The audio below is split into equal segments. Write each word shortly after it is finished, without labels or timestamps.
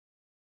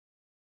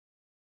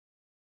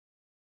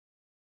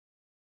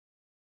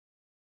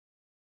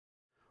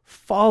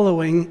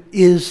Following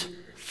is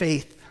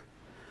faith.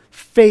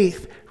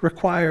 Faith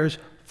requires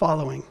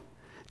following.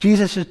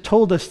 Jesus has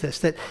told us this,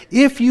 that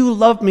if you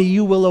love me,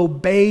 you will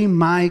obey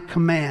my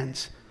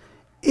commands.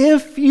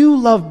 If you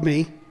love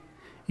me,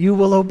 you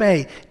will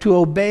obey. To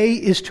obey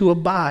is to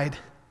abide.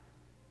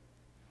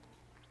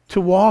 To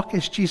walk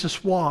as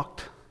Jesus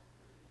walked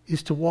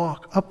is to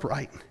walk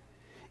upright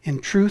in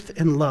truth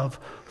and love,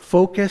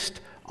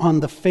 focused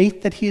on the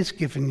faith that he has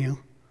given you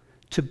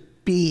to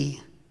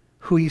be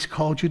who he's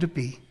called you to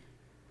be.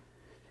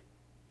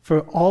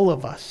 For all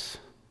of us,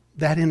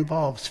 that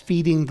involves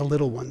feeding the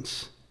little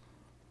ones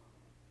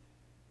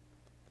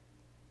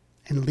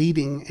and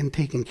leading and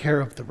taking care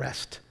of the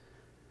rest.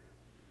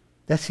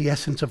 That's the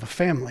essence of a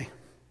family.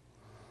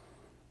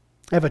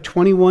 I have a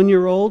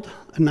 21-year-old,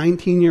 a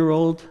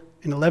 19-year-old,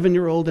 an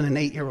 11-year-old, and an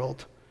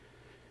 8-year-old.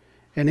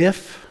 And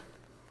if,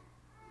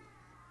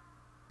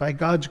 by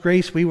God's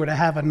grace, we were to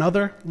have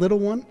another little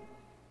one,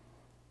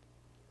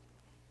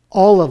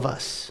 all of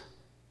us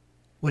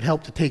would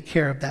help to take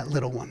care of that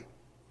little one.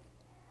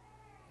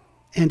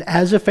 And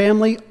as a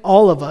family,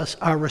 all of us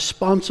are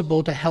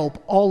responsible to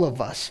help all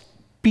of us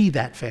be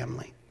that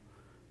family.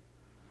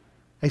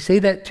 I say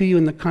that to you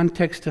in the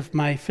context of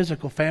my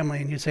physical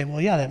family, and you say,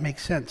 well, yeah, that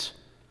makes sense.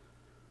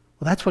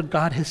 Well, that's what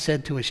God has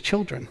said to his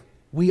children.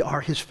 We are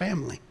his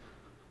family.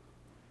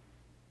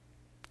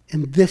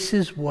 And this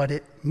is what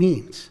it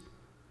means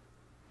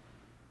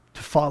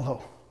to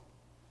follow,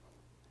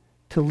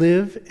 to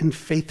live in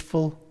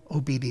faithful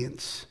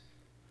obedience.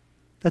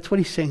 That's what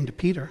he's saying to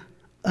Peter.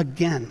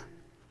 Again,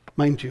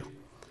 mind you.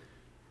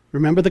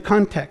 Remember the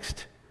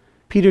context.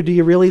 Peter, do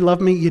you really love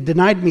me? You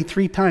denied me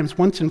 3 times,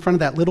 once in front of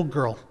that little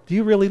girl. Do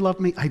you really love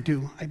me? I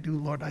do,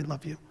 Lord, I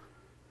love you.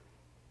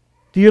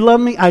 Do you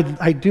love me? I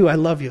do, I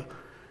love you.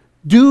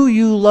 Do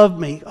you love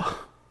me?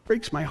 Oh,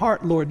 breaks my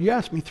heart, Lord. You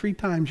asked me 3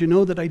 times. You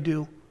know that I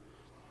do.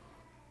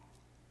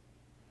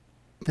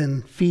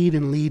 Then feed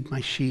and lead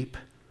my sheep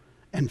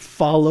and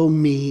follow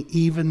me,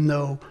 even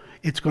though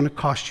it's going to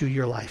cost you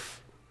your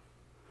life.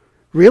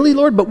 Really,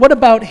 Lord? But what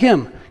about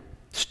him?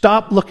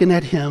 Stop looking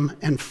at him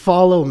and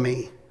follow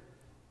me.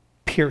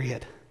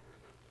 Period.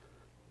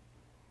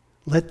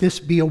 Let this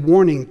be a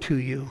warning to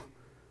you.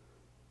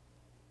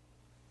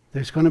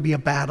 There's going to be a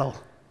battle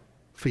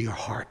for your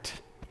heart.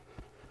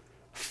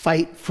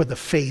 Fight for the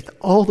faith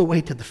all the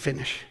way to the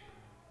finish.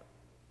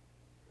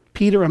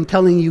 Peter, I'm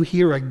telling you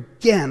here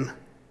again.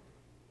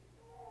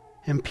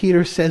 And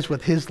Peter says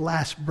with his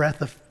last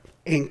breath of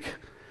ink,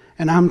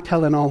 and I'm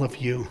telling all of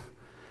you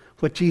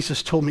what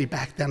Jesus told me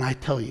back then, I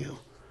tell you.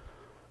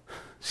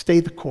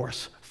 Stay the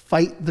course.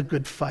 Fight the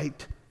good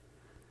fight.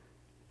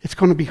 It's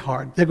going to be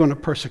hard. They're going to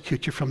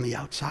persecute you from the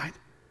outside.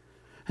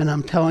 And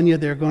I'm telling you,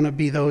 there are going to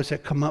be those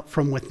that come up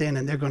from within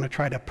and they're going to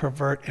try to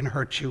pervert and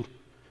hurt you.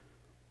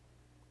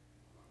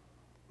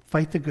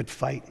 Fight the good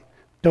fight.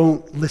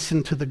 Don't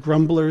listen to the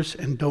grumblers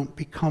and don't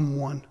become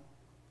one.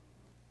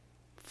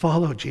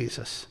 Follow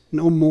Jesus.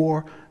 No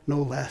more,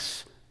 no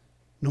less,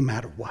 no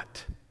matter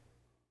what.